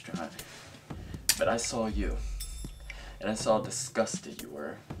the restaurant, but I saw you. And I saw how disgusted you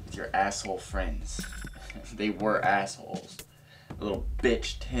were with your asshole friends. They were assholes. A little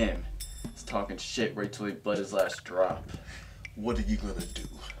bitch Tim is talking shit right till he bled his last drop. What are you gonna do?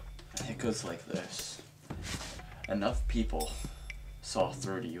 It goes like this. Enough people saw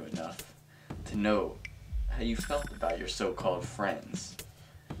through to you enough to know how you felt about your so-called friends.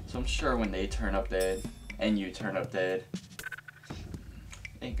 So I'm sure when they turn up dead, and you turn up dead,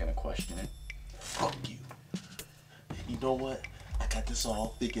 they ain't gonna question it. Fuck you. You know what? I got this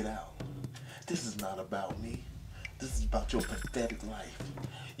all figured out. This is not about me. This is about your pathetic life.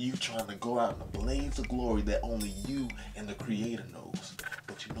 You trying to go out in a blaze of glory that only you and the Creator knows.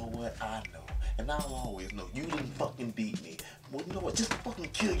 But you know what? I know. And I'll always know. You didn't fucking beat me. Well, you know what? Just fucking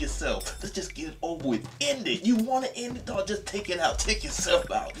kill yourself. Let's just get it over with. End it. You want to end it, or just take it out. Take yourself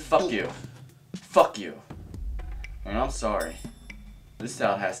out. Just Fuck you. Fuck you. And I'm sorry. This is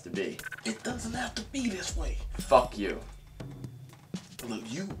how it has to be. It doesn't have to be this way. Fuck you. Look,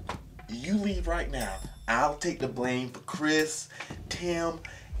 you leave right now. I'll take the blame for Chris, Tim,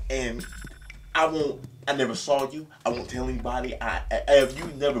 and I never saw you. I won't tell anybody. If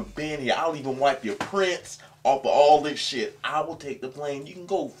you've never been here, I'll even wipe your prints off of all this shit. I will take the blame. You can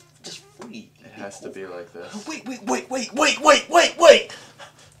go just free. It has to be like this. Wait.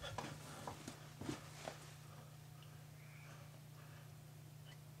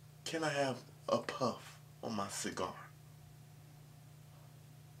 Can I have a puff on my cigar?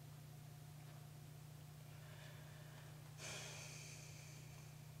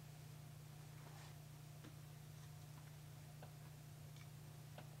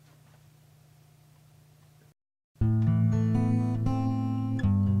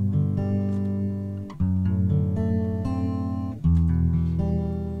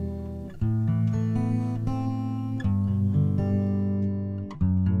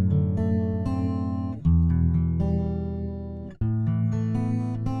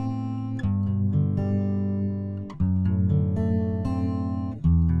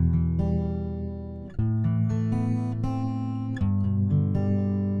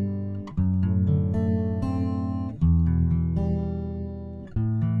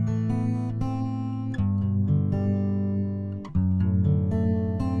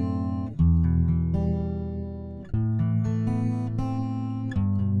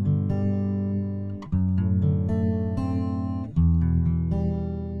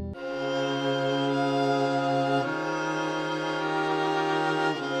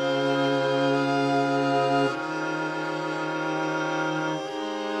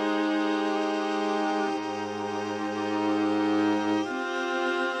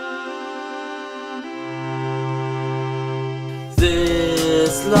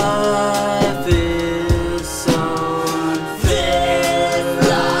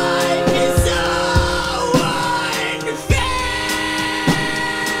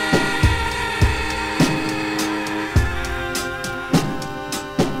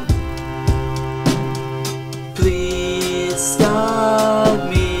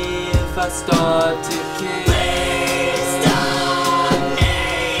 start to kick. Please stop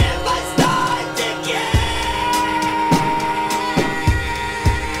me if I start to kick.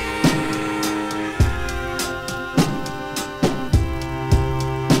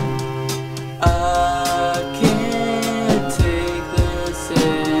 I can't take this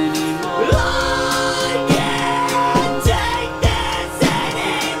anymore. I can't take this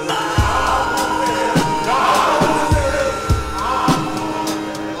anymore.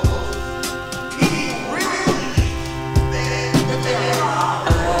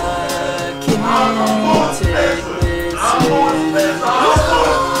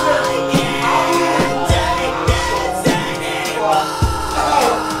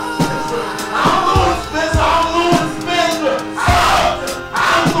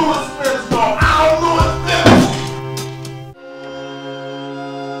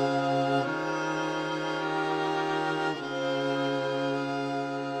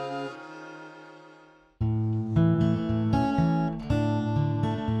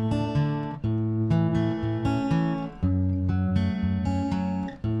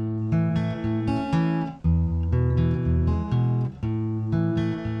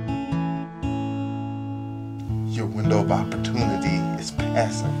 Your window of opportunity is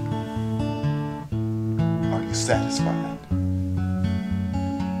passing. Are you satisfied?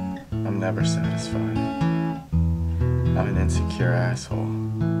 I'm never satisfied. I'm an insecure asshole.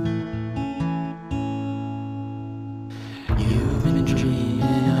 You've been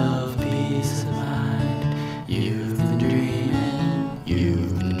dreaming of peace of mind. You've been dreaming.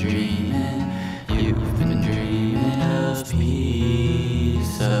 You've been dreaming. You've been dreaming of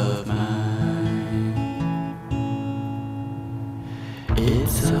peace of mind.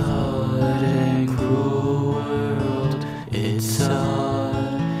 It's a hard and cruel world. It's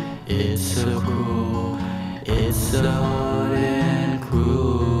hard. It's so cruel. It's a hard and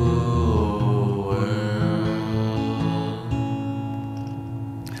cruel world.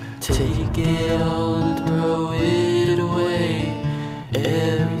 Take it all and throw it away.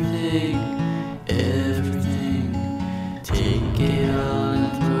 Everything, everything. Take it all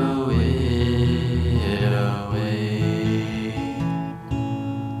and throw it away.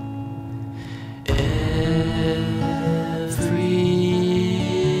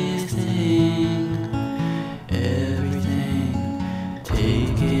 Everything, everything.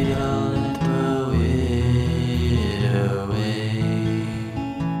 Take it all and throw it away.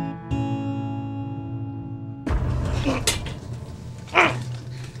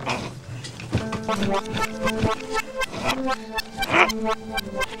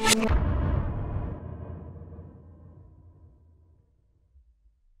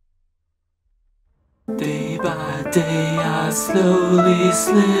 Day by day I slowly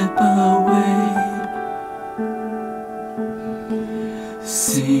slip away,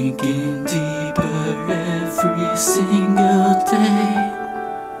 sinking deeper every single day.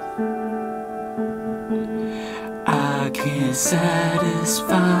 I can't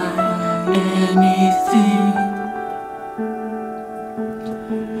satisfy anything.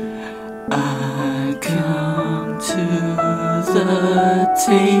 I come to the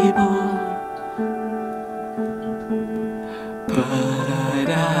table, but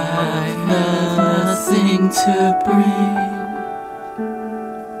I have nothing to bring.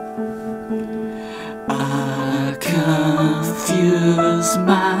 I confuse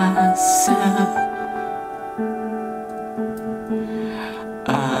myself. I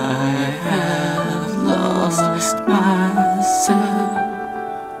have lost myself.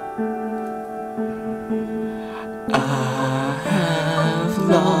 I have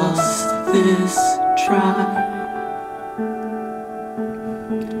lost this tribe.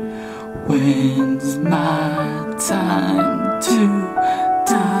 When's my time to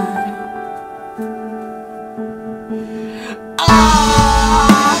die?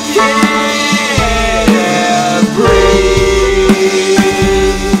 I can't breathe.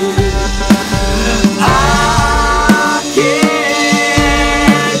 I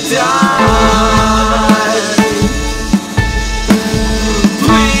can't die.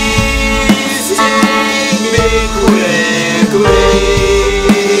 Please take me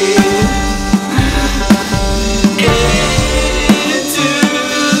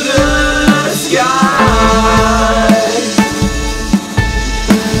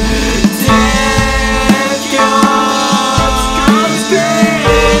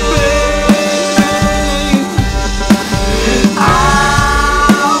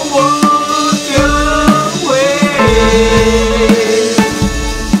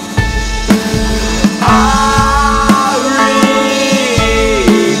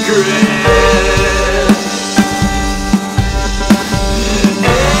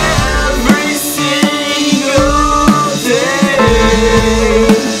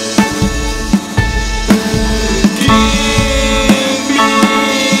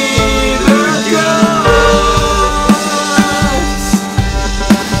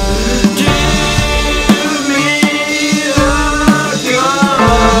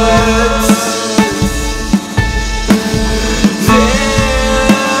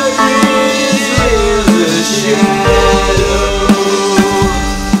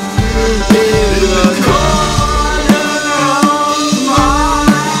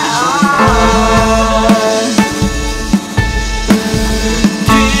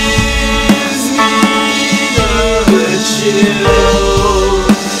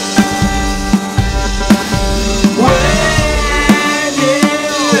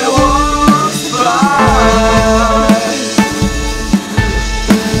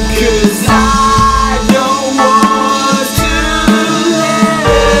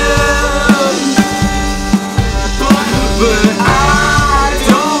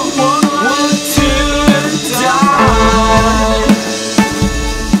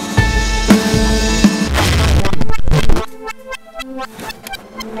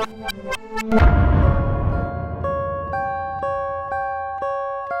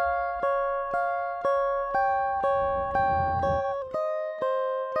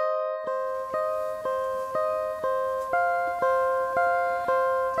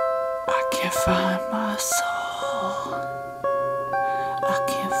can't find my soul. I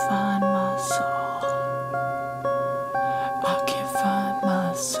can't find my soul. I can't find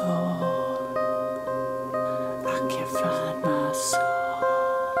my soul. I can't find my soul.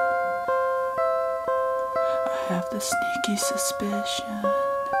 I have the sneaky suspicion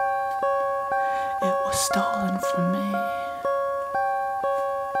it was stolen from me.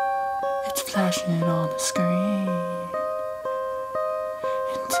 It's flashing on the screen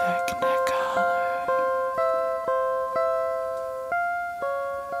in Technicolor.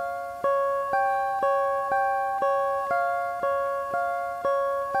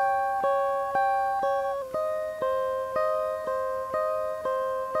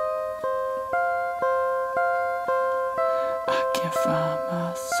 I can't find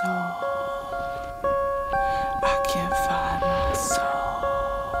my soul. I can't find my soul.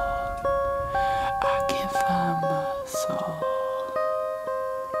 I can't find my soul.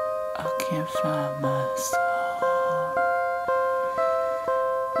 I can't find my soul.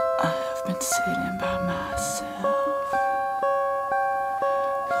 I have been sitting by myself,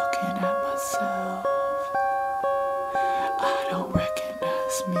 looking at myself. I don't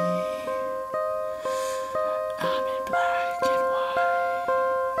recognize me. I'm in black and white.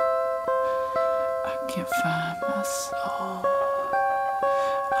 I can't find my soul.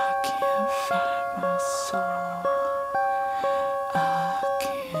 I can't find my soul. I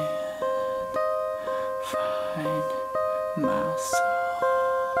can't find my soul.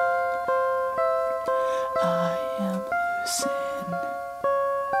 I am losing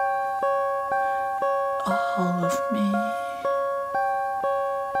all of me,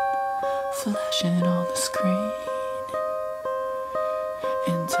 flashing on the screen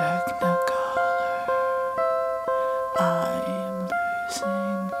in Technicolor. I am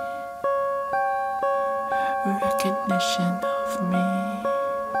losing recognition of me,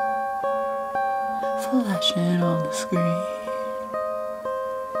 flashing on the screen.